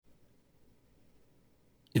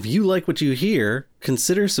If you like what you hear,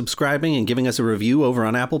 consider subscribing and giving us a review over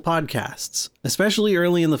on Apple Podcasts. Especially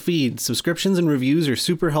early in the feed, subscriptions and reviews are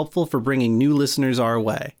super helpful for bringing new listeners our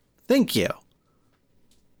way. Thank you.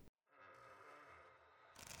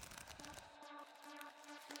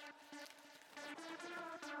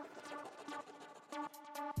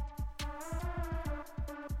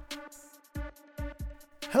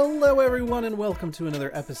 Hello everyone and welcome to another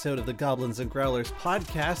episode of the Goblins and Growlers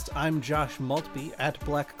podcast. I'm Josh Maltby at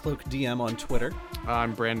BlackCloakDM on Twitter.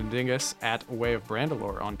 I'm Brandon Dingus at Way of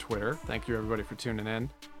Brandalore on Twitter. Thank you everybody for tuning in.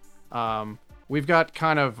 We've got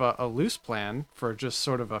kind of a loose plan for just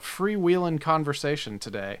sort of a freewheeling conversation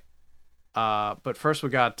today. But first we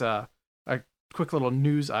got a quick little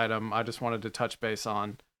news item I just wanted to touch base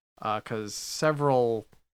on because several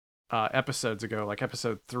episodes ago, like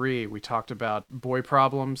episode 3, we talked about Boy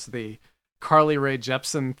Problems, the Carly Rae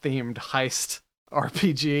Jepsen themed heist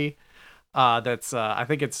RPG. That's I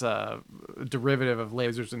think it's a derivative of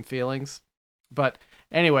Lasers and Feelings. But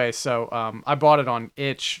anyway, so I bought it on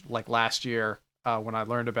itch like last year when I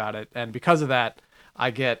learned about it, and because of that, I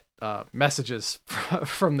get messages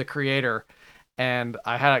from the creator, and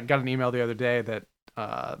I got an email the other day that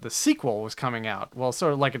the sequel was coming out. Well,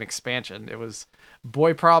 sort of like an expansion. It was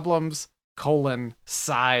Boy Problems,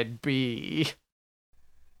 Side B.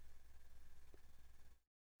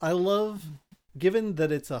 I love, given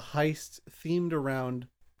that it's a heist themed around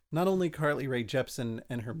not only Carly Rae Jepsen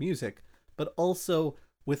and her music, but also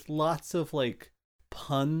with lots of like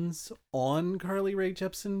puns on Carly Rae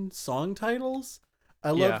Jepsen song titles. I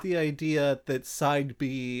love the idea that Side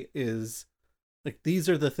B is like, these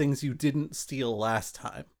are the things you didn't steal last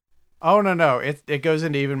time. Oh, no. It goes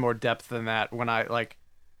into even more depth than that. When I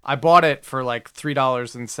bought it for like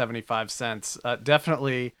 $3.75.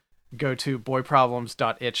 Definitely go to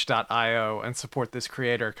boyproblems.itch.io and support this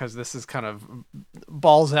creator, because this is kind of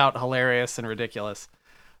balls out hilarious and ridiculous.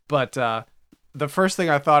 But the first thing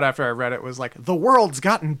I thought after I read it was like, the world's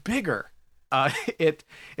gotten bigger.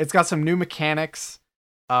 It's got some new mechanics.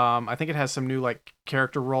 I think it has some new like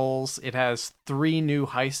character roles. It has 3 new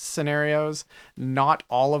heist scenarios, not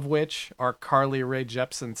all of which are Carly Rae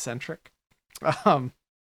Jepsen centric.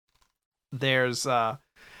 There's let's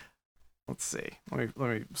see. Let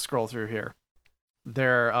me scroll through here.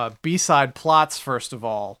 There are B-side plots, first of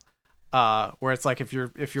all, where it's like if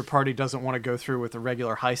your party doesn't want to go through with the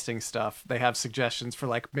regular heisting stuff, they have suggestions for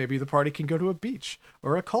like maybe the party can go to a beach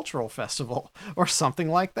or a cultural festival or something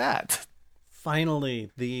like that. Finally,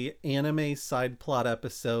 the anime side plot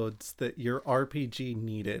episodes that your RPG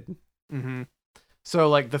needed. Mm-hmm. So,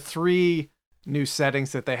 like, the 3 new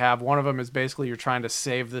settings that they have, one of them is basically you're trying to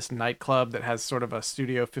save this nightclub that has sort of a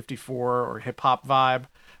Studio 54 or hip-hop vibe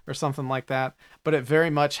or something like that. But it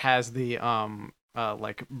very much has the,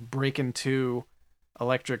 like, Breakin' 2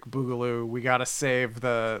 Electric Boogaloo, we gotta save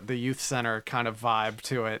the youth center kind of vibe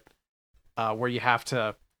to it, where you have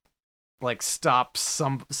to, like, stop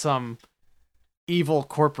some evil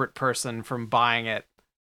corporate person from buying it,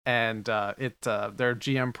 and there are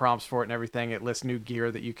GM prompts for it and everything. It lists new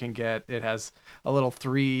gear that you can get. It has a little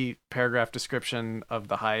 3-paragraph description of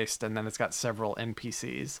the heist, and then it's got several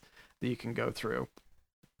NPCs that you can go through.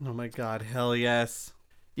 Oh my god, hell yes.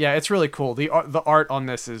 Yeah, it's really cool. The art on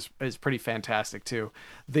this is pretty fantastic too.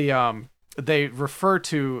 They refer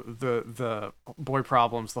to the Boy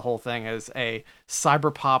Problems, the whole thing, as a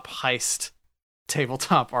cyberpop heist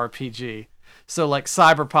tabletop RPG. So, like,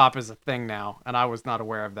 cyberpop is a thing now, and I was not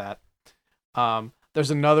aware of that.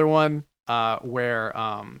 There's another one where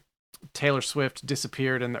Taylor Swift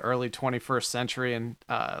disappeared in the early 21st century, and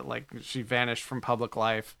like she vanished from public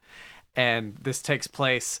life. And this takes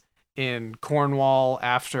place in Cornwall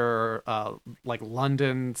after like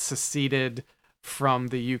London seceded from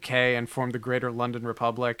the UK and formed the Greater London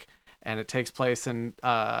Republic. And it takes place in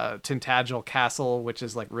Tintagel Castle, which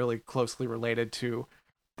is like really closely related to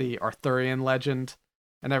the Arthurian legend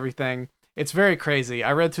and everything. It's very crazy.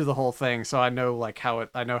 I read through the whole thing, so I know like how it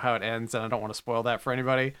ends, and I don't want to spoil that for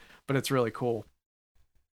anybody, but it's really cool.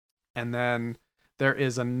 And then there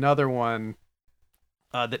is another one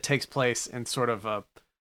that takes place in sort of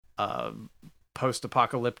a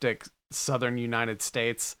post-apocalyptic southern United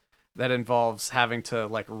States that involves having to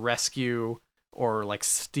like rescue or like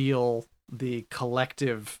steal the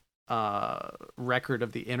collective record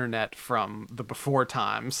of the internet from the before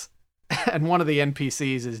times. And one of the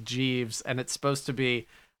NPCs is Jeeves, and it's supposed to be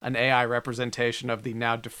an AI representation of the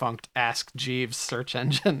now defunct Ask Jeeves search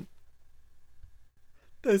engine.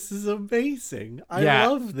 This is amazing. I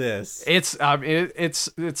love this. It's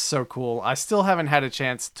so cool. I still haven't had a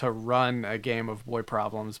chance to run a game of Boy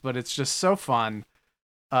Problems, but it's just so fun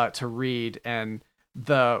to read. And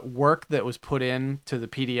the work that was put in to the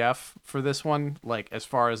PDF for this one, like as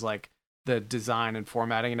far as like the design and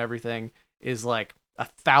formatting and everything, is like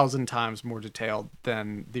 1,000 times more detailed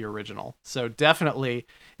than the original. So definitely,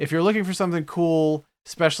 if you're looking for something cool,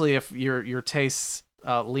 especially if your tastes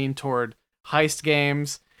lean toward heist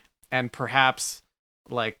games and perhaps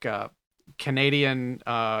like Canadian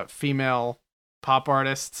female pop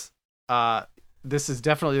artists, this is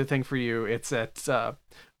definitely the thing for you. It's at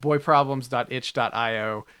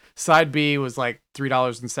boyproblems.itch.io. Side B was like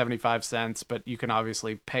 $3.75, but you can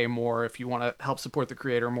obviously pay more if you want to help support the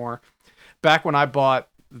creator more. Back when I bought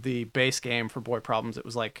the base game for Boy Problems, it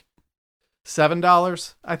was like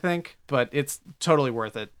 $7, I think, but it's totally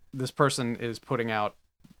worth it. This person is putting out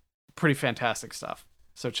pretty fantastic stuff,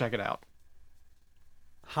 so check it out.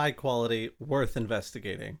 High quality, worth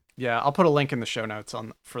investigating. Yeah, I'll put a link in the show notes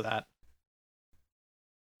for that.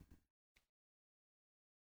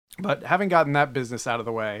 But having gotten that business out of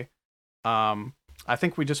the way, I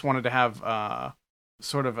think we just wanted to have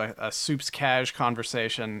sort of a soup's cash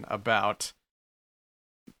conversation about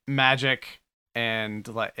magic and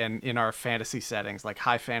in our fantasy settings, like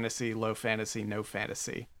high fantasy, low fantasy, no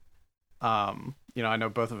fantasy. I know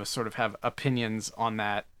both of us sort of have opinions on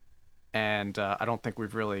that, and I don't think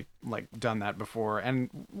we've really like done that before. And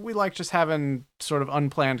we like just having sort of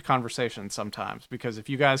unplanned conversations sometimes, because if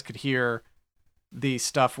you guys could hear the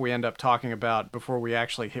stuff we end up talking about before we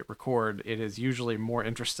actually hit record, it is usually more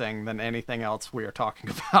interesting than anything else we are talking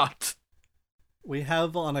about. We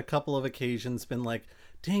have on a couple of occasions been like,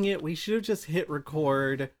 dang it, we should have just hit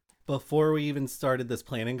record before we even started this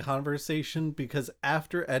planning conversation, because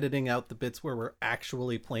after editing out the bits where we're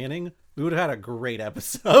actually planning, we would have had a great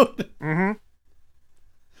episode. Mm-hmm.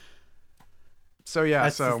 So yeah,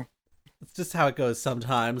 it's just how it goes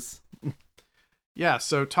sometimes. Yeah,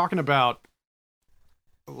 so talking about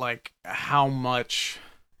like how much,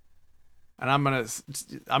 and I'm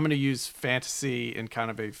gonna use fantasy in kind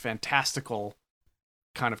of a fantastical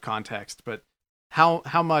kind of context, but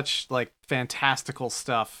how much like fantastical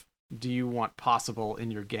stuff do you want possible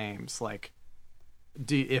in your games? Like,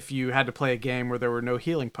 if you had to play a game where there were no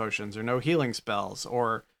healing potions or no healing spells,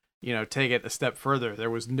 or take it a step further, there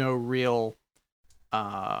was no real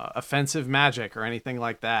offensive magic or anything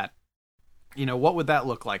like that, what would that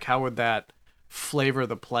look like? How would that flavor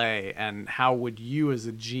the play, and how would you as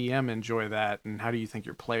a GM enjoy that, and how do you think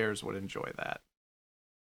your players would enjoy that?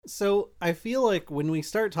 So I feel like when we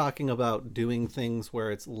start talking about doing things where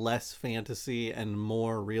it's less fantasy and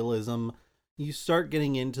more realism, you start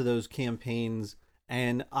getting into those campaigns,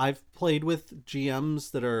 and I've played with GMs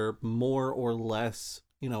that are more or less,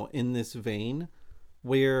 in this vein,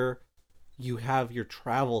 where you have your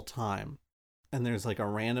travel time, and there's like a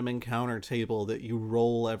random encounter table that you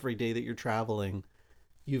roll every day that you're traveling.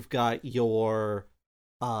 You've got your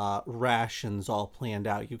rations all planned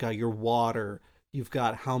out. You've got your water. You've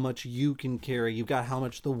got how much you can carry. You've got how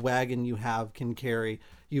much the wagon you have can carry.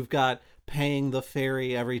 You've got paying the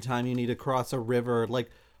ferry every time you need to cross a river. Like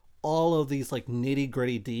all of these like nitty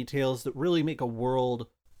gritty details that really make a world,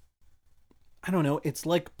 I don't know, it's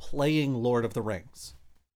like playing Lord of the Rings.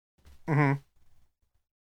 Mm-hmm.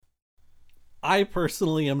 I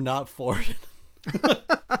personally am not for it.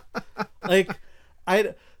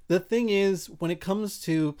 The thing is, when it comes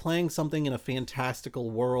to playing something in a fantastical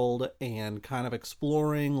world and kind of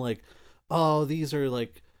exploring like, oh, these are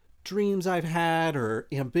like dreams I've had or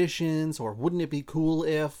ambitions, or wouldn't it be cool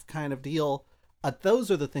if kind of deal,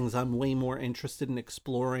 those are the things I'm way more interested in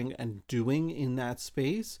exploring and doing in that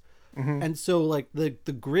space. Mm-hmm. And so like the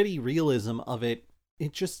gritty realism of it,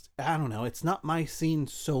 it just, I don't know, it's not my scene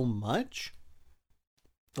so much.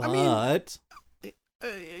 But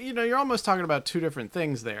you're almost talking about two different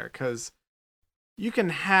things there, because you can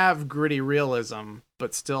have gritty realism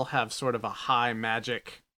but still have sort of a high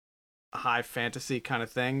magic, high fantasy kind of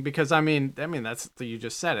thing, because I mean that's, you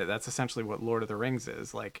just said it, that's essentially what Lord of the Rings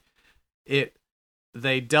is. Like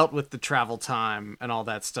they dealt with the travel time and all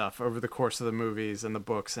that stuff over the course of the movies and the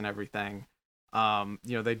books and everything.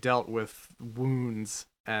 They dealt with wounds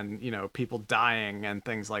and people dying and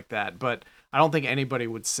things like that, but I don't think anybody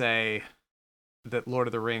would say that Lord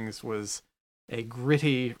of the Rings was a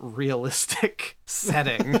gritty, realistic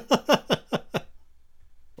setting.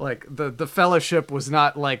 Like the Fellowship was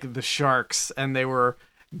not like the sharks and they were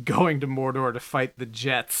going to Mordor to fight the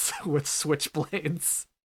jets with switchblades.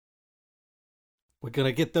 We're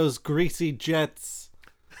gonna get those greasy jets.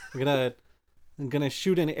 I'm gonna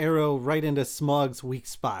shoot an arrow right into Smaug's weak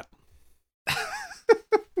spot.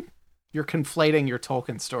 You're conflating your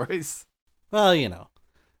Tolkien stories.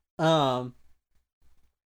 Well,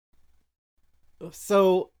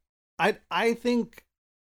 so I think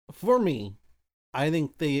for me, I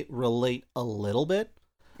think they relate a little bit.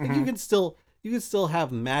 Like Mm-hmm. you can still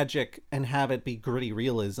have magic and have it be gritty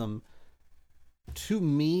realism. To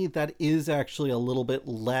me, that is actually a little bit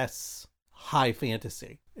less high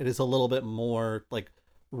fantasy. It is a little bit more like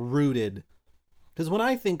rooted. Because when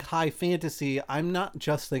I think high fantasy, I'm not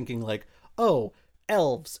just thinking like, oh,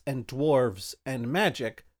 elves and dwarves and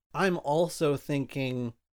magic. I'm also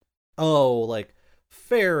thinking, oh, like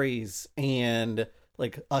fairies and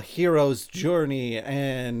like a hero's journey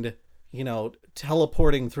and,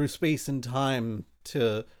 teleporting through space and time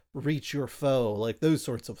to reach your foe, like those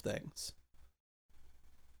sorts of things.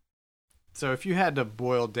 So if you had to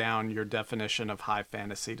boil down your definition of high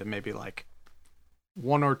fantasy to maybe like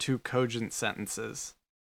one or two cogent sentences,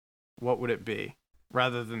 what would it be?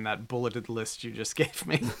 Rather than that bulleted list you just gave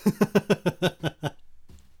me.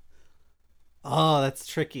 Oh, that's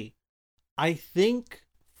tricky. I think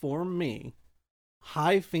for me,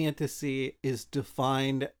 high fantasy is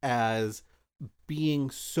defined as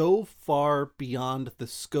being so far beyond the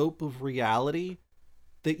scope of reality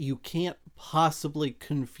that you can't possibly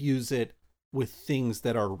confuse it with things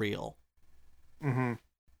that are real. Mm-hmm.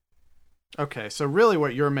 Okay, so really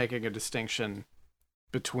what you're making a distinction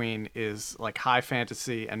between is like high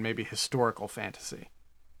fantasy and maybe historical fantasy.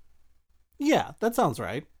 Yeah, that sounds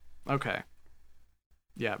right. Okay.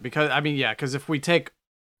 Yeah, because if we take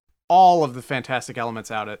all of the fantastic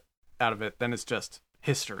elements out of it, then it's just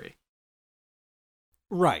history.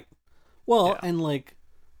 Right. Well, Yeah. and like,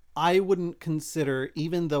 I wouldn't consider,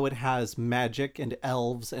 even though it has magic and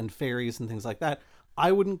elves and fairies and things like that,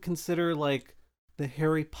 I wouldn't consider like the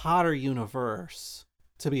Harry Potter universe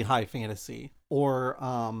to be high fantasy. Or,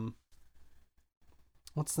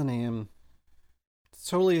 what's the name? It's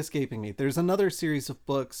totally escaping me. There's another series of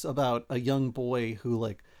books about a young boy who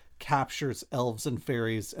like captures elves and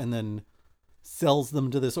fairies and then sells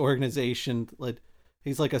them to this organization. Like,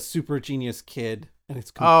 he's like a super genius kid, and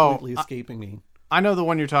it's Oh, completely escaping me. I know the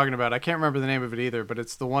one you're talking about. I can't remember the name of it either, but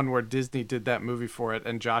it's the one where Disney did that movie for it,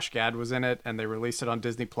 and Josh Gad was in it, and they released it on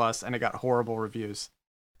Disney Plus, and it got horrible reviews.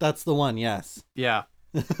 That's the one, yes. Yeah,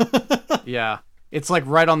 yeah. It's like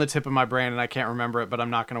right on the tip of my brain, and I can't remember it, but I'm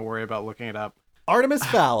not going to worry about looking it up. Artemis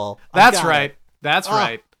Fowl. That's right. That's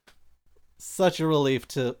right. Such a relief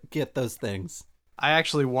to get those things. I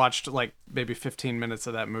actually watched like maybe 15 minutes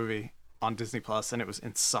of that movie on Disney Plus, and it was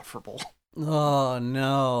insufferable. Oh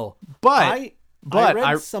no! But I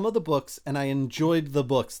read some of the books, and I enjoyed the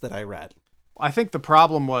books that I read. I think the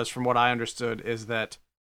problem was, from what I understood, is that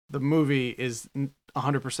the movie is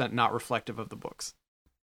 100% not reflective of the books.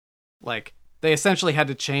 Like, they essentially had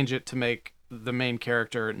to change it to make the main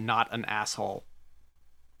character not an asshole,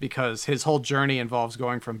 because his whole journey involves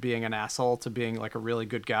going from being an asshole to being like a really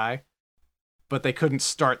good guy. But they couldn't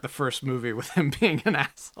start the first movie with him being an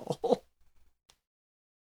asshole.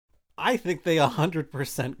 I think they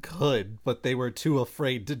 100% could, but they were too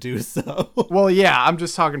afraid to do so. Well, yeah, I'm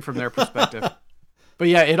just talking from their perspective. But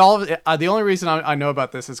yeah, the only reason I know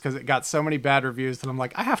about this is because it got so many bad reviews that I'm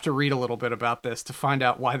like, I have to read a little bit about this to find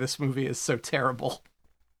out why this movie is so terrible.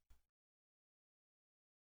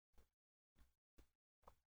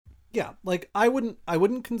 Yeah, like I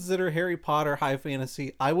wouldn't consider Harry Potter high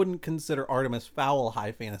fantasy. I wouldn't consider Artemis Fowl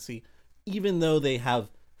high fantasy, even though they have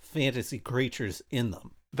fantasy creatures in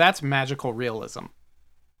them. That's magical realism.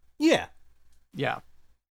 Yeah. Yeah.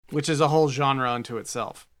 Which is a whole genre unto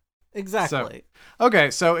itself. Exactly.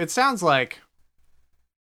 So it sounds like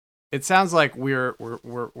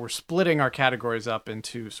we're splitting our categories up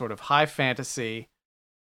into sort of high fantasy,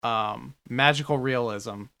 magical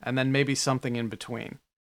realism, and then maybe something in between.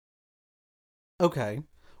 Okay.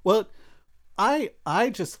 Well,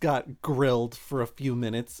 I just got grilled for a few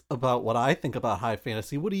minutes about what I think about high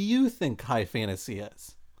fantasy. What do you think high fantasy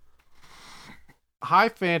is? High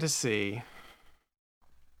fantasy,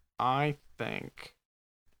 I think,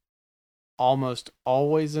 almost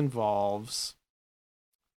always involves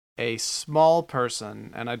a small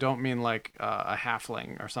person, and I don't mean like a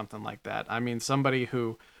halfling or something like that. I mean somebody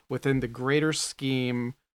who, within the greater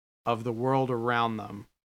scheme of the world around them,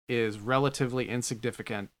 is relatively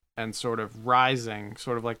insignificant and sort of rising,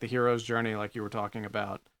 sort of like the hero's journey, like you were talking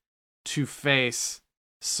about, to face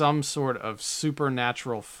some sort of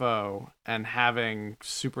supernatural foe and having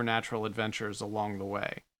supernatural adventures along the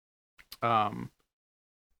way. I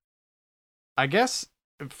guess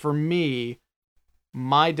for me,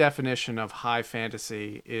 my definition of high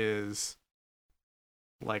fantasy is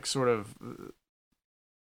like sort of,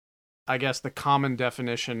 I guess, the common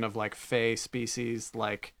definition of like fae species,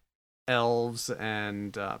 like elves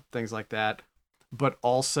and things like that, but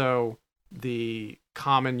also the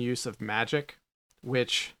common use of magic,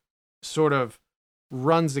 which sort of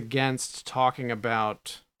runs against talking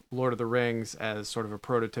about Lord of the Rings as sort of a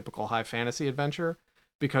prototypical high fantasy adventure,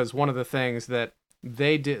 because one of the things that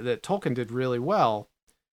Tolkien did really well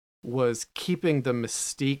was keeping the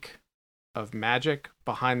mystique of magic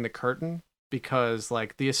behind the curtain, because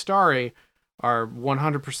like the Astari are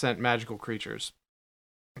 100% magical creatures,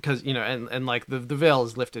 because and like the veil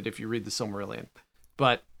is lifted if you read the Silmarillion,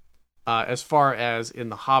 but as far as in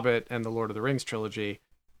the Hobbit and the Lord of the Rings trilogy,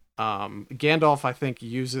 Gandalf I think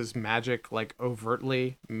uses magic like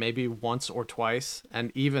overtly maybe once or twice,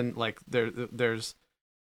 and even like there's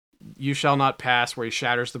You Shall Not Pass, where he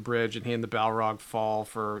shatters the bridge and he and the Balrog fall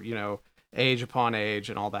for, age upon age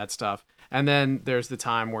and all that stuff. And then there's the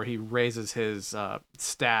time where he raises his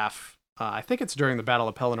staff. I think it's during the Battle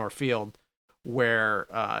of Pelennor Field,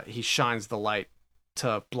 where he shines the light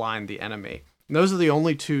to blind the enemy. And those are the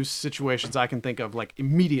only two situations I can think of, like,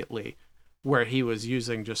 immediately, where he was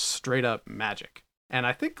using just straight up magic. And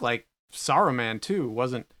I think, like, Saruman, too,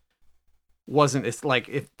 wasn't it's like,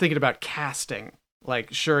 if thinking about casting,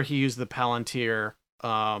 like, sure, he used the Palantir,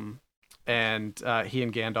 and he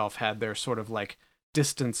and Gandalf had their sort of like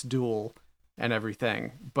distance duel and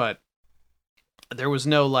everything, but there was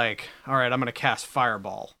no like, all right, I'm gonna cast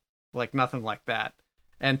Fireball, like nothing like that.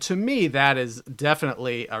 And to me, that is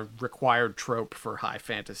definitely a required trope for high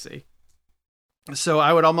fantasy. So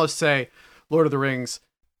I would almost say Lord of the Rings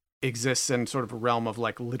exists in sort of a realm of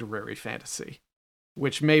like literary fantasy,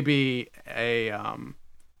 which may be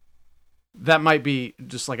that might be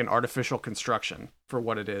just like an artificial construction for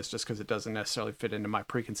what it is, just because it doesn't necessarily fit into my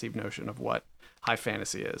preconceived notion of what high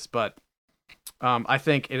fantasy is. But I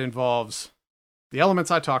think it involves the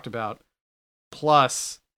elements I talked about,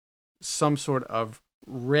 plus some sort of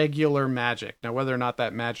regular magic. Now, whether or not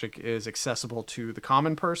that magic is accessible to the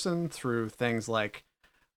common person through things like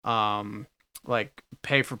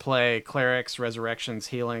pay for play, clerics, resurrections,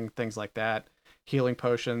 healing, things like that, healing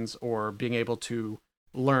potions, or being able to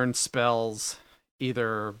learn spells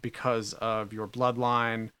either because of your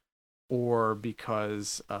bloodline or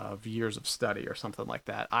because of years of study or something like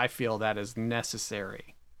that. I feel that is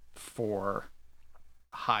necessary for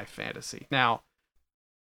high fantasy. Now,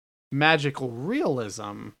 magical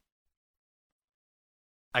realism,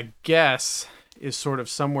 I guess, is sort of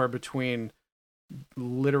somewhere between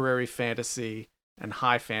literary fantasy and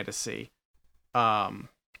high fantasy.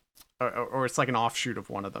 Or it's like an offshoot of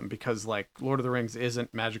one of them, because like Lord of the Rings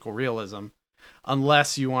isn't magical realism,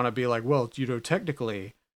 unless you want to be like, well,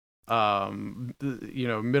 technically,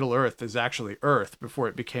 Middle Earth is actually Earth before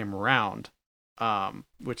it became round,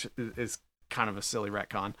 which is kind of a silly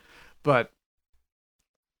retcon, but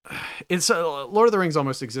it's Lord of the Rings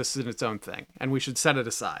almost exists in its own thing, and we should set it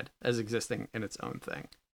aside as existing in its own thing,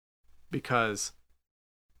 because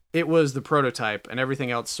it was the prototype, and everything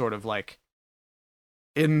else sort of like,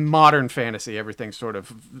 in modern fantasy, everything sort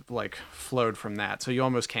of like flowed from that. So you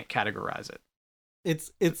almost can't categorize it.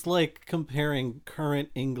 It's like comparing current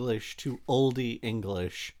English to oldie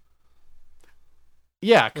English.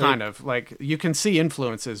 Yeah, kind of. Like, you can see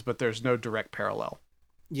influences, but there's no direct parallel.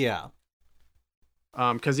 Yeah.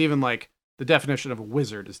 Because even like the definition of a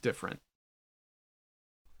wizard is different.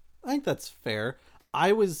 I think that's fair.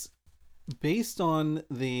 I was based on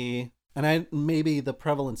maybe the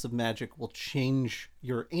prevalence of magic will change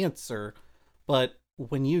your answer, but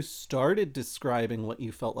when you started describing what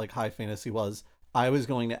you felt like high fantasy was, I was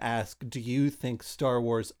going to ask, do you think Star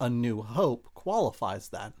Wars A New Hope qualifies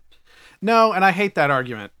that? No, and I hate that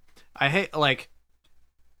argument. I hate, like,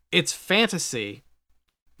 it's fantasy,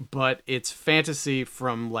 but it's fantasy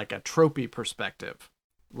from like a tropey perspective.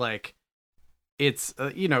 Like, it's,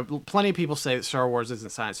 plenty of people say that Star Wars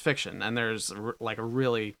isn't science fiction, and there's like a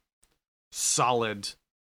really solid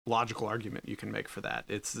logical argument you can make for that.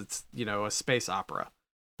 It's a space opera,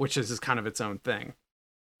 which is kind of its own thing.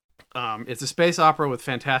 It's a space opera with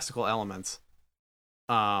fantastical elements,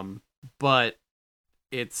 but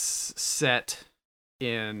it's set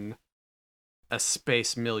in a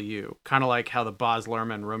space milieu, kind of like how the Baz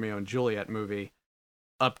Luhrmann Romeo and Juliet movie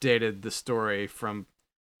updated the story from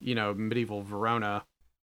medieval Verona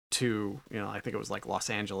to I think it was like Los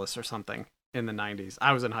Angeles or something in the 90s.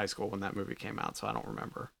 I was in high school when that movie came out, so I don't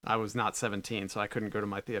remember. I was not 17, so I couldn't go to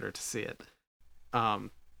my theater to see it.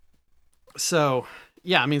 So,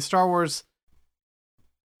 yeah, I mean, Star Wars,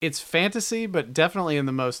 it's fantasy, but definitely in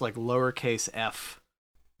the most like lowercase f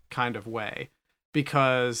kind of way,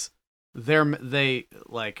 because their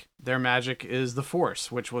magic is the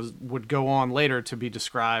Force, which would go on later to be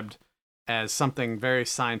described as something very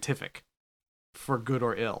scientific, for good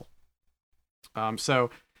or ill. So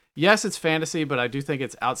yes, it's fantasy, but I do think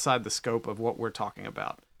it's outside the scope of what we're talking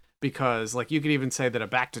about. Because, like, you could even say that a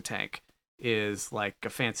back to tank is like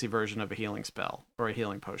a fancy version of a healing spell or a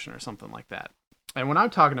healing potion or something like that. And when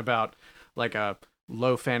I'm talking about like a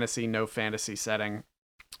low fantasy, no fantasy setting,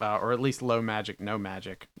 or at least low magic, no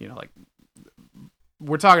magic, like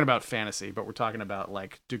we're talking about fantasy, but we're talking about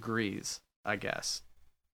like degrees, I guess.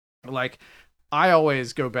 Like, I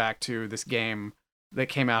always go back to this game that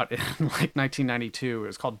came out in like 1992. It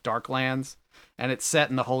was called Darklands, and it's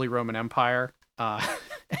set in the Holy Roman Empire.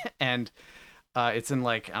 And it's in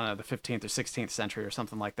like, I don't know, the 15th or 16th century or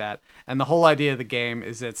something like that. And the whole idea of the game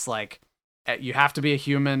is it's like you have to be a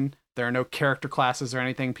human. There are no character classes or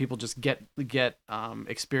anything. People just get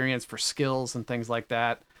experience for skills and things like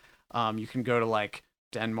that. You can go to like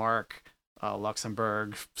Denmark,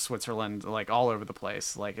 Luxembourg, Switzerland, like all over the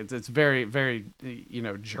place. Like it's very, very,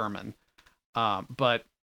 German. But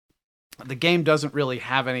the game doesn't really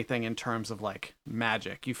have anything in terms of like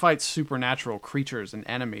magic. You fight supernatural creatures and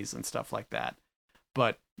enemies and stuff like that,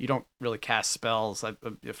 but you don't really cast spells.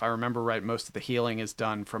 If I remember right, most of the healing is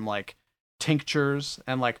done from like tinctures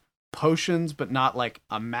and like potions, but not like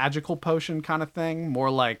a magical potion kind of thing.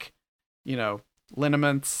 More like,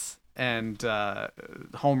 liniments and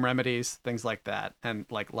home remedies, things like that, and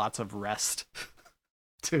like lots of rest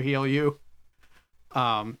to heal you.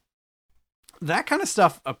 That kind of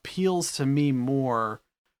stuff appeals to me more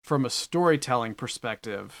from a storytelling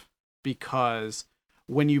perspective, because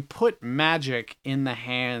when you put magic in the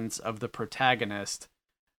hands of the protagonist,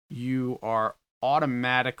 you are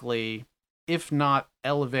automatically, if not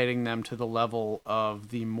elevating them to the level of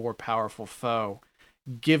the more powerful foe,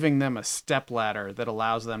 giving them a stepladder that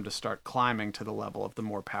allows them to start climbing to the level of the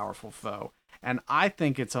more powerful foe. And I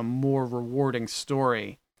think it's a more rewarding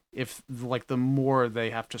story if like the more they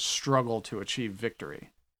have to struggle to achieve victory.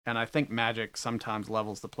 And I think magic sometimes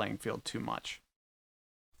levels the playing field too much.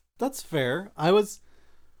 That's fair.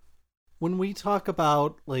 When we talk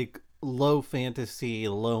about like low fantasy,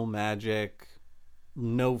 low magic,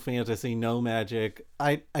 no fantasy, no magic,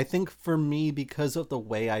 I think for me, because of the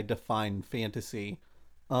way I define fantasy,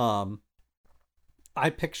 I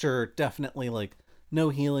picture definitely like no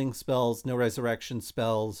healing spells, no resurrection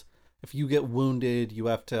spells. If you get wounded, you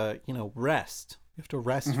have to, rest. You have to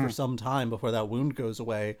rest for some time before that wound goes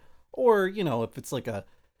away. Or, if it's like if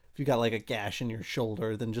you got like a gash in your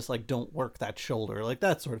shoulder, then just like don't work that shoulder, like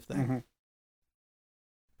that sort of thing.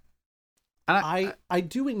 I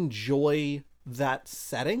do enjoy that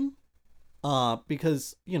setting,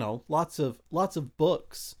 because, lots of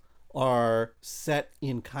books are set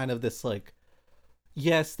in kind of this like,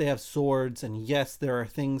 yes, they have swords, and yes, there are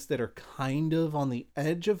things that are kind of on the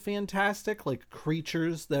edge of fantastic, like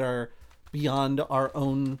creatures that are beyond our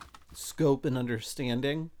own scope and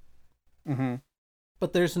understanding.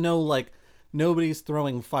 But there's nobody's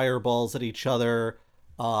throwing fireballs at each other.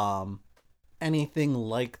 Anything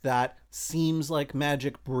like that seems like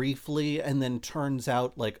magic briefly, and then turns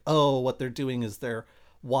out like, oh, what they're doing is they're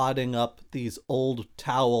wadding up these old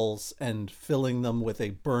towels and filling them with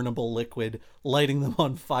a burnable liquid, lighting them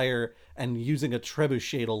on fire, and using a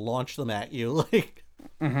trebuchet to launch them at you. Like,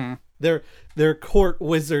 their court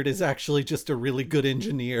wizard is actually just a really good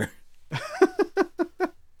engineer.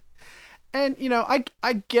 And,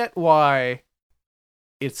 I get why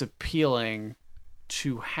it's appealing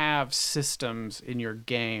to have systems in your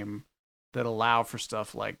game that allow for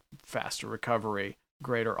stuff like faster recovery,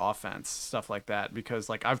 greater offense, stuff like that, because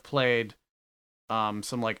like I've played some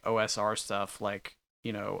like OSR stuff, like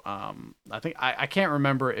I think I can't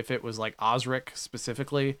remember if it was like Osric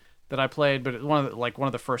specifically that I played, but it's one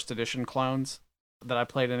of the first edition clones that I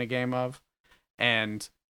played in a game of, and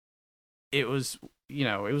it was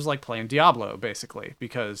it was like playing Diablo basically,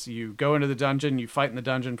 because you go into the dungeon, you fight in the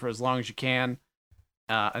dungeon for as long as you can,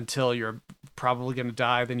 until you're probably going to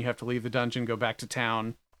die, then you have to leave the dungeon, go back to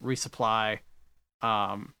town, resupply,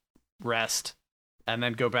 rest, and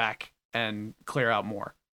then go back and clear out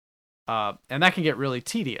more. And that can get really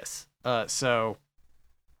tedious. So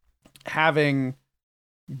having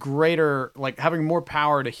having more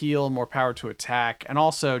power to heal, more power to attack, and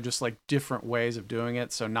also just like different ways of doing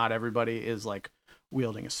it. So not everybody is like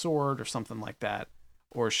wielding a sword or something like that,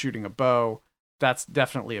 or shooting a bow. That's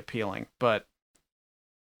definitely appealing. But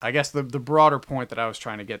I guess the broader point that I was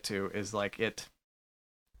trying to get to is like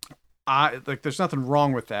there's nothing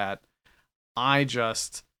wrong with that. I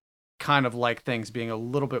just kind of like things being a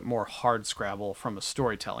little bit more hard scrabble from a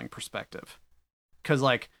storytelling perspective. Cause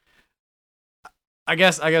like, I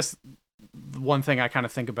guess one thing I kind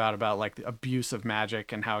of think about like the abuse of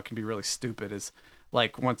magic and how it can be really stupid is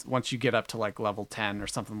like once you get up to like level 10 or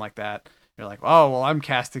something like that, you're like, oh, well, I'm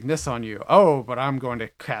casting this on you. Oh, but I'm going to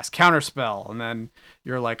cast counterspell. And then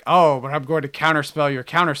you're like, oh, but I'm going to counterspell your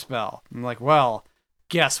counterspell. I'm like, well,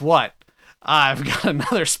 guess what? I've got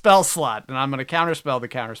another spell slot, and I'm going to counterspell the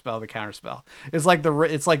counterspell the counterspell. It's like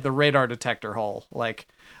the radar detector hole. Like,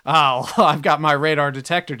 oh, I've got my radar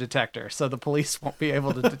detector, so the police won't be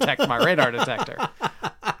able to detect my radar detector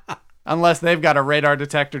unless they've got a radar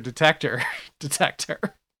detector.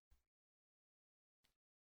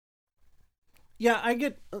 Yeah,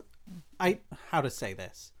 how to say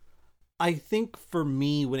this. I think for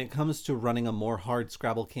me, when it comes to running a more hard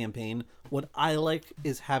Scrabble campaign, what I like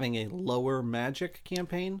is having a lower magic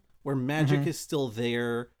campaign where magic is still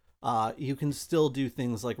there. You can still do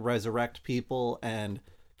things like resurrect people and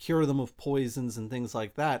cure them of poisons and things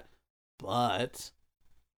like that. But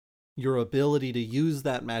your ability to use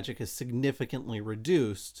that magic is significantly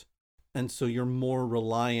reduced. And so you're more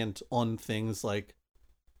reliant on things like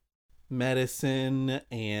medicine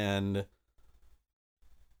and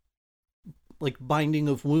like binding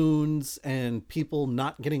of wounds and people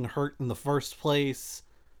not getting hurt in the first place.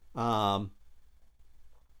 You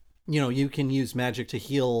know, you can use magic to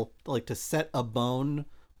heal, like to set a bone,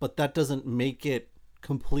 but that doesn't make it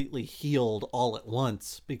completely healed all at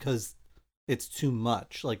once because it's too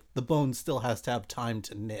much. Like the bone still has to have time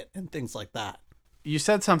to knit and things like that. You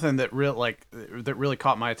said something that really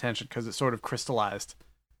caught my attention because it sort of crystallized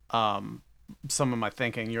some of my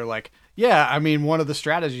thinking. You're like, yeah, I mean, one of the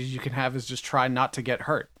strategies you can have is just try not to get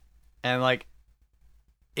hurt. And like,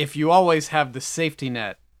 if you always have the safety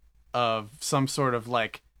net of some sort of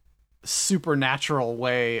like supernatural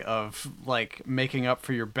way of like making up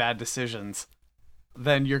for your bad decisions,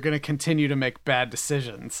 then you're going to continue to make bad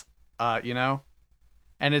decisions, you know?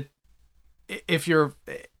 And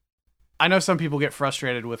I know some people get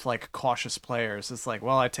frustrated with like cautious players. It's like,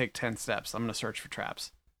 well, I take 10 steps. I'm going to search for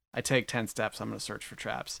traps. I take 10 steps. I'm going to search for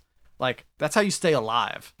traps. Like, that's how you stay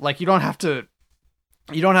alive. Like, you don't have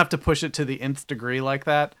to push it to the nth degree like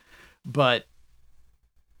that. But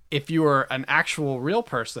if you were an actual real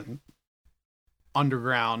person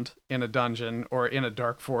underground in a dungeon or in a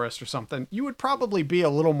dark forest or something, you would probably be a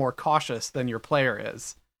little more cautious than your player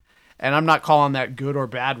is. And I'm not calling that good or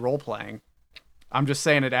bad role playing. I'm just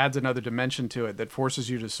saying it adds another dimension to it that forces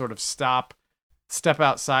you to sort of step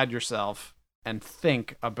outside yourself and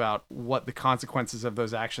think about what the consequences of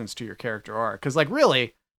those actions to your character are. Because, like,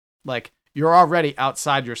 really, like, you're already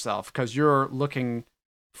outside yourself because you're looking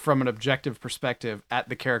from an objective perspective at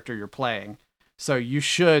the character you're playing. So you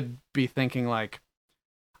should be thinking, like,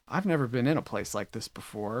 I've never been in a place like this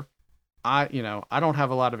before. I don't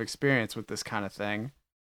have a lot of experience with this kind of thing.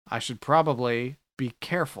 I should probably be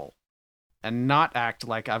careful and not act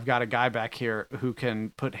like I've got a guy back here who can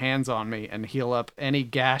put hands on me and heal up any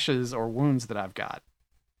gashes or wounds that I've got.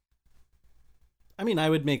 I mean, I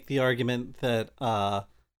would make the argument that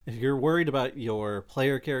if you're worried about your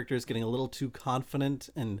player characters getting a little too confident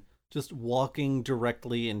and just walking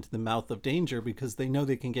directly into the mouth of danger because they know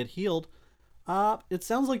they can get healed, it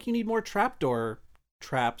sounds like you need more trapdoor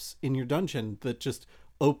traps in your dungeon that just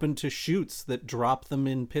open to chutes that drop them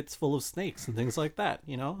in pits full of snakes and things like that.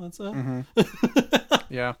 You know, that's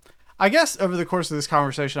Yeah. I guess over the course of this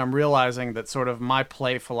conversation, I'm realizing that sort of my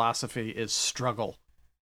play philosophy is struggle.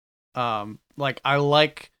 Like, I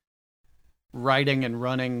like writing and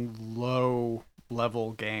running low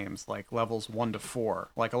level games, like levels 1 to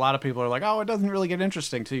 4. Like, a lot of people are like, oh, it doesn't really get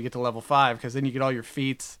interesting till you get to level 5 because then you get all your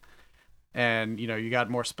feats and, you know, you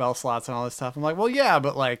got more spell slots and all this stuff. I'm like, well, yeah,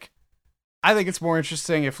 but like, I think it's more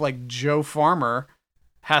interesting if like Joe Farmer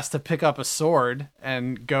has to pick up a sword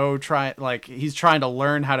and go try, like, he's trying to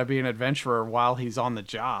learn how to be an adventurer while he's on the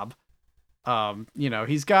job. You know,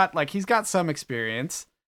 he's got some experience.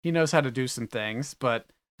 He knows how to do some things, but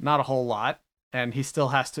not a whole lot. And he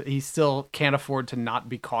still can't afford to not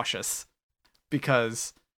be cautious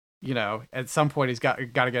because, you know, at some point he's got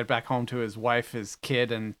to get back home to his wife, his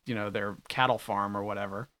kid, and, you know, their cattle farm or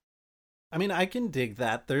whatever. I mean, I can dig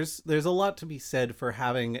that. There's a lot to be said for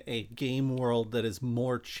having a game world that is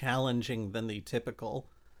more challenging than the typical.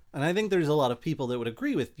 And I think there's a lot of people that would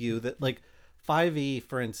agree with you that, like, 5e,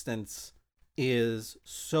 for instance, is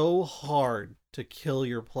so hard to kill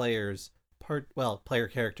your players, player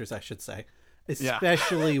characters, I should say,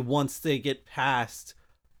 especially once they get past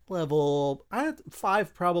level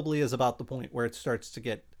 5. Probably is about the point where it starts to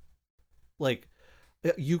get, like,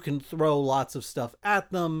 you can throw lots of stuff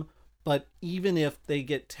at them, but even if they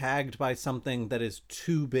get tagged by something that is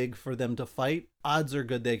too big for them to fight, odds are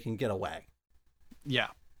good they can get away. Yeah.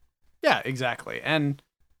 Yeah, exactly. And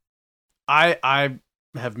I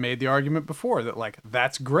have made the argument before that, like,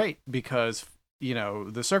 that's great because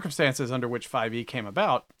the circumstances under which 5e came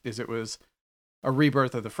about is it was a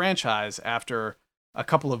rebirth of the franchise after a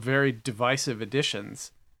couple of very divisive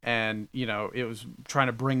editions. And, it was trying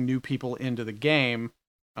to bring new people into the game.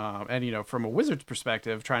 And, from a Wizards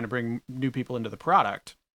perspective, trying to bring new people into the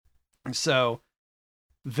product. So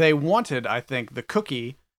they wanted, I think, the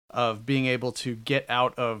cookie of being able to get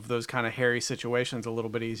out of those kind of hairy situations a little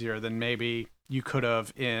bit easier than maybe you could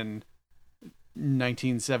have in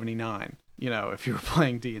 1979, if you were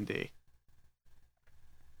playing D&D.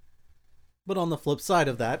 But on the flip side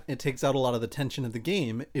of that, it takes out a lot of the tension of the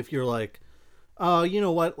game if you're like, oh, you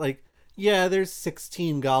know what, like, yeah, there's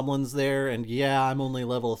 16 goblins there, and yeah, I'm only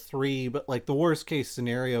level 3, but like the worst case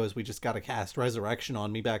scenario is we just gotta cast Resurrection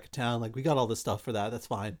on me back in town. Like, we got all this stuff for that. That's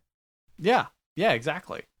fine. Yeah,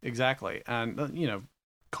 exactly. And,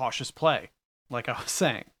 cautious play, like I was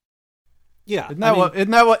saying. Yeah. Isn't that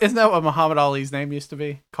what Muhammad Ali's name used to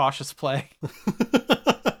be? Cautious play.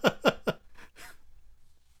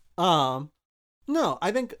 No,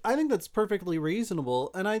 I think that's perfectly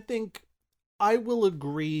reasonable, and I think I will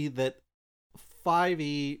agree that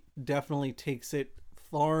 5e definitely takes it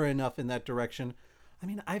far enough in that direction. I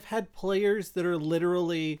mean, I've had players that are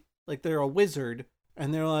literally like, they're a wizard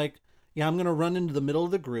and they're like, yeah, I'm going to run into the middle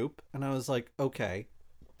of the group. And I was like, okay,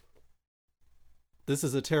 this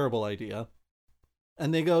is a terrible idea.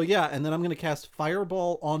 And they go, yeah, and then I'm going to cast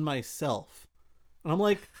Fireball on myself. And I'm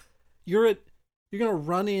like, you're going to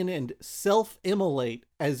run in and self-immolate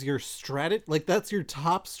as your strategy? Like, that's your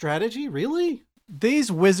top strategy? Really?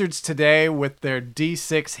 These wizards today with their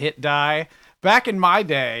D6 hit die, back in my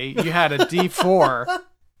day, you had a D4,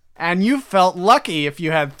 and you felt lucky if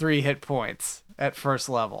you had 3 hit points at first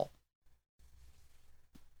level.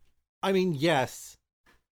 I mean, yes.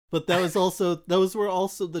 But those were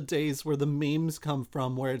also the days where the memes come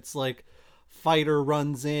from, where it's like, fighter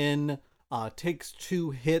runs in, takes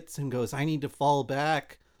 2 hits and goes, I need to fall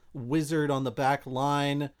back. Wizard on the back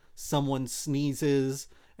line, someone sneezes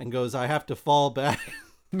and goes, I have to fall back.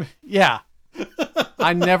 Yeah.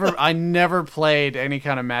 I never played any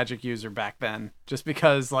kind of Magic user back then, just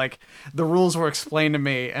because like the rules were explained to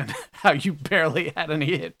me and how you barely had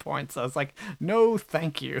any hit points. I was like, no,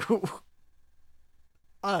 thank you.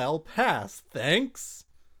 I'll pass, thanks.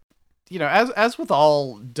 As with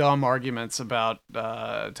all dumb arguments about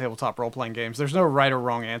tabletop role-playing games, there's no right or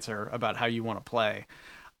wrong answer about how you want to play.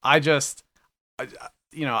 I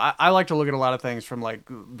like to look at a lot of things from like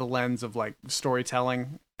the lens of like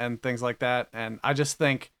storytelling and things like that. And I just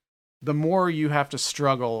think the more you have to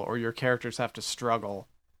struggle, or your characters have to struggle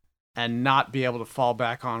and not be able to fall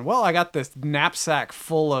back on, well, I got this knapsack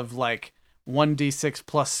full of like 1d6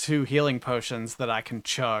 plus 2 healing potions that I can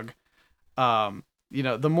chug.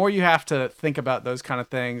 The more you have to think about those kind of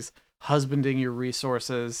things, husbanding your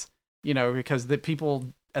resources, because the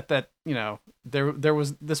people at that,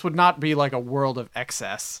 this would not be like a world of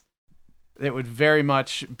excess. It would very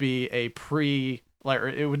much be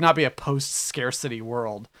it would not be a post-scarcity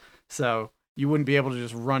world. So you wouldn't be able to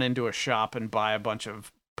just run into a shop and buy a bunch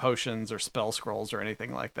of potions or spell scrolls or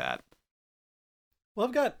anything like that.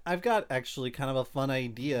 Well, I've got actually kind of a fun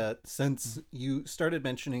idea, since you started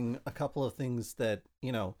mentioning a couple of things that,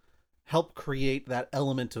 help create that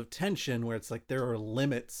element of tension where it's like there are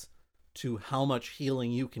limits to how much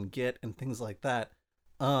healing you can get and things like that.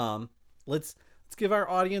 Let's give our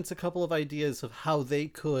audience a couple of ideas of how they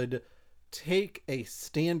could take a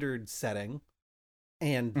standard setting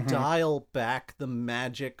and dial back the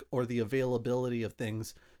magic or the availability of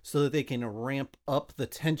things so that they can ramp up the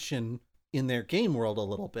tension in their game world a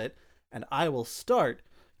little bit. And I will start.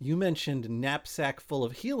 You mentioned knapsack full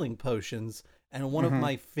of healing potions, and one of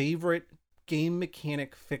my favorite game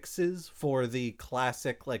mechanic fixes for the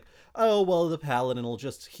classic, like, oh, well, the paladin will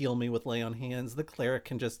just heal me with lay on hands, the cleric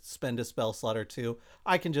can just spend a spell slot or 2,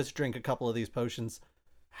 I can just drink a couple of these potions.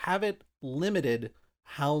 Have it limited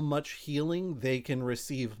how much healing they can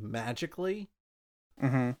receive magically.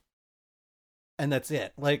 And that's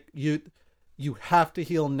it. Like, you have to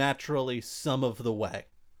heal naturally some of the way.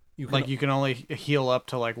 You can only heal up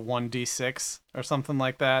to like 1d6 or something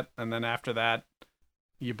like that, and then after that,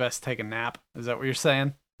 you best take a nap. Is that what you're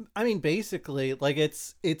saying? I mean, basically, like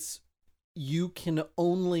it's you can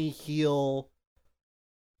only heal.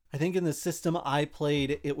 I think in the system I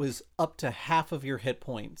played, it was up to half of your hit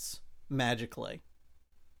points magically.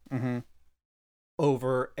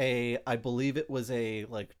 Over I believe it was a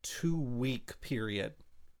like 2-week period.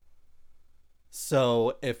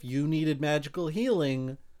 So if you needed magical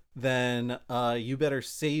healing, then you better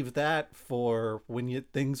save that for when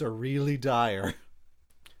things are really dire.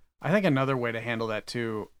 I think another way to handle that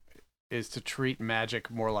too is to treat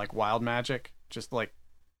magic more like wild magic, Just like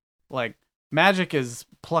magic is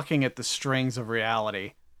plucking at the strings of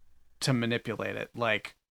reality to manipulate it.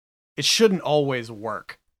 Like, it shouldn't always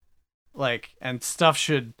work. Like, and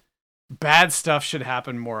bad stuff should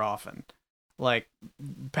happen more often. Like,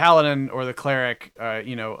 paladin or the cleric,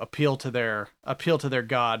 appeal to their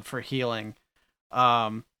god for healing.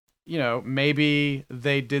 Maybe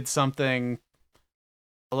they did something,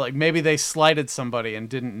 like maybe they slighted somebody and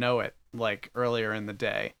didn't know it, like earlier in the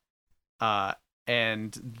day.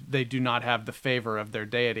 And they do not have the favor of their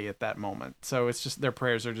deity at that moment. So it's just their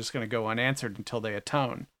prayers are just going to go unanswered until they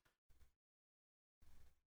atone.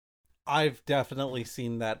 I've definitely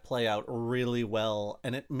seen that play out really well,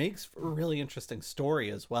 and it makes for a really interesting story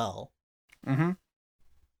as well. Mm-hmm.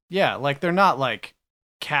 Yeah, like they're not like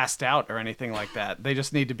cast out or anything like that. They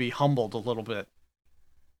just need to be humbled a little bit.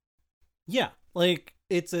 Yeah, like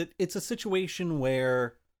it's a situation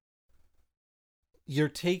where you're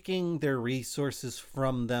taking their resources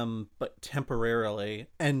from them, but temporarily,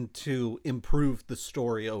 and to improve the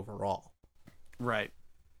story overall. Right.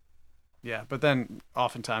 Yeah, but then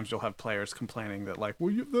oftentimes you'll have players complaining that, like,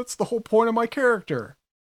 well, that's the whole point of my character.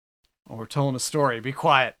 Well, we're telling a story. Be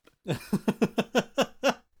quiet.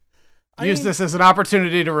 Use this as an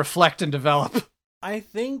opportunity to reflect and develop. I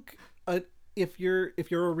think if you're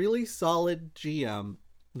a really solid GM,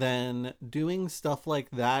 then doing stuff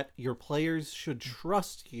like that, your players should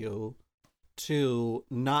trust you to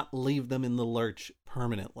not leave them in the lurch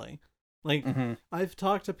permanently. Like, I've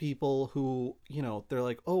talked to people who, they're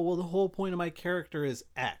like, oh, well, the whole point of my character is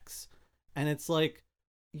X. And it's like,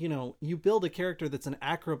 you build a character that's an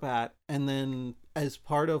acrobat, and then as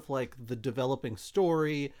part of, like, the developing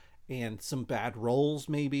story and some bad rolls,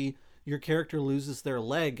 maybe, your character loses their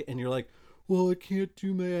leg, and you're like, well, I can't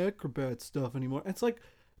do my acrobat stuff anymore. It's like,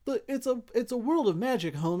 but it's a world of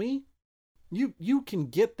magic, homie. You can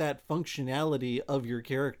get that functionality of your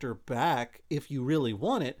character back if you really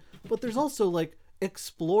want it, but there's also, like,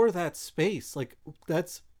 explore that space. Like,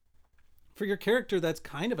 that's, for your character, that's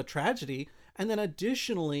kind of a tragedy. And then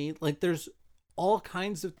additionally, like, there's all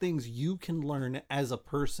kinds of things you can learn as a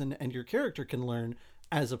person, and your character can learn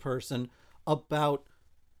as a person about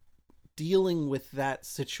dealing with that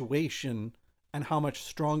situation and how much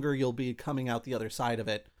stronger you'll be coming out the other side of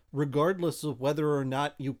it, regardless of whether or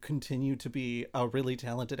not you continue to be a really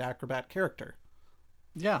talented acrobat character.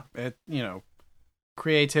 Yeah,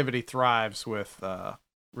 creativity thrives with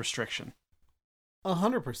restriction.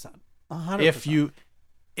 100%. 100%.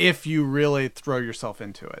 If you really throw yourself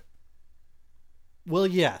into it. Well,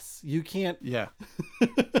 yes, you can't. Yeah.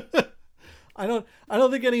 I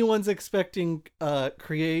don't think anyone's expecting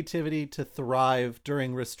creativity to thrive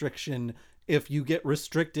during restriction if you get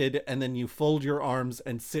restricted and then you fold your arms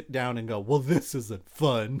and sit down and go, well, this isn't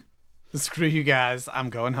fun. Screw you guys. I'm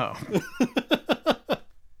going home.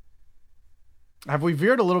 Have we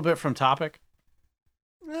veered a little bit from topic?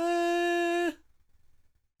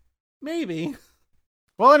 Maybe.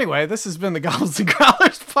 Well, anyway, this has been the Goblins and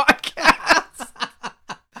Growlers podcast.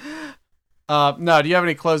 No, do you have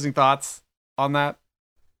any closing thoughts on that?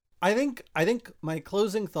 I think my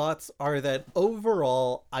closing thoughts are that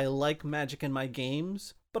overall, I like magic in my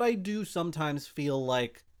games, but I do sometimes feel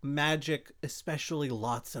like magic, especially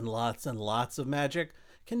lots and lots and lots of magic,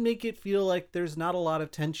 can make it feel like there's not a lot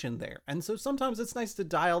of tension there. And so sometimes it's nice to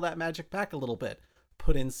dial that magic back a little bit.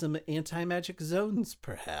 Put in some anti-magic zones,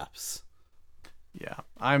 perhaps. Yeah,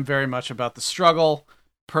 I'm very much about the struggle,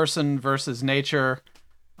 person versus nature,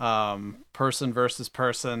 person versus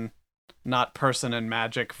person, not person and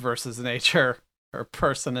magic versus nature, or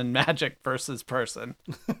person and magic versus person.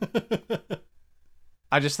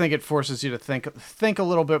 I just think it forces you to think a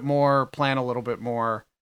little bit more, plan a little bit more,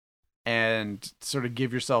 and sort of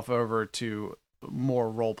give yourself over to more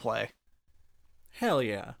role play. Hell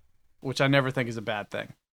yeah. Which I never think is a bad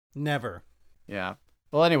thing. Never. Yeah.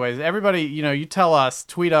 Well, anyways, everybody, you tell us,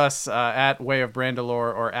 tweet us at Way of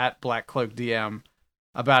Brandalore or at Black Cloak DM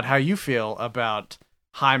about how you feel about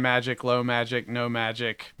high magic, low magic, no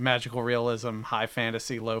magic, magical realism, high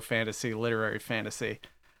fantasy, low fantasy, literary fantasy.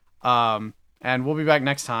 And we'll be back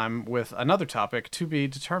next time with another topic to be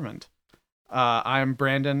determined. I'm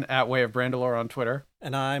Brandon at Way of Brandalore on Twitter.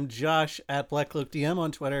 And I'm Josh at Black Cloak DM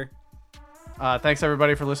on Twitter. Thanks,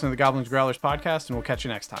 everybody, for listening to the Goblins Growlers podcast, and we'll catch you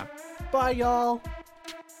next time. Bye, y'all.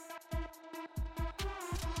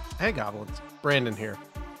 Hey, Goblins. Brandon here.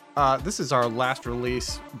 This is our last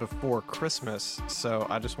release before Christmas, so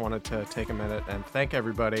I just wanted to take a minute and thank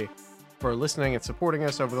everybody for listening and supporting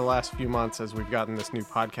us over the last few months as we've gotten this new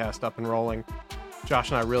podcast up and rolling.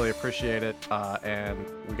 Josh and I really appreciate it, and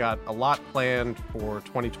we got a lot planned for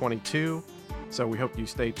 2022. So we hope you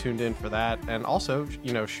stay tuned in for that. And also,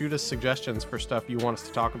 shoot us suggestions for stuff you want us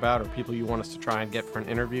to talk about or people you want us to try and get for an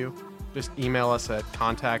interview. Just email us at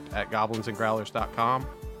contact@goblinsandgrowlers.com,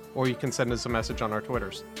 or you can send us a message on our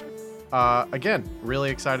Twitters. Again, really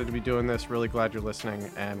excited to be doing this. Really glad you're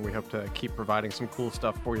listening, and we hope to keep providing some cool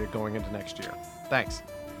stuff for you going into next year. Thanks.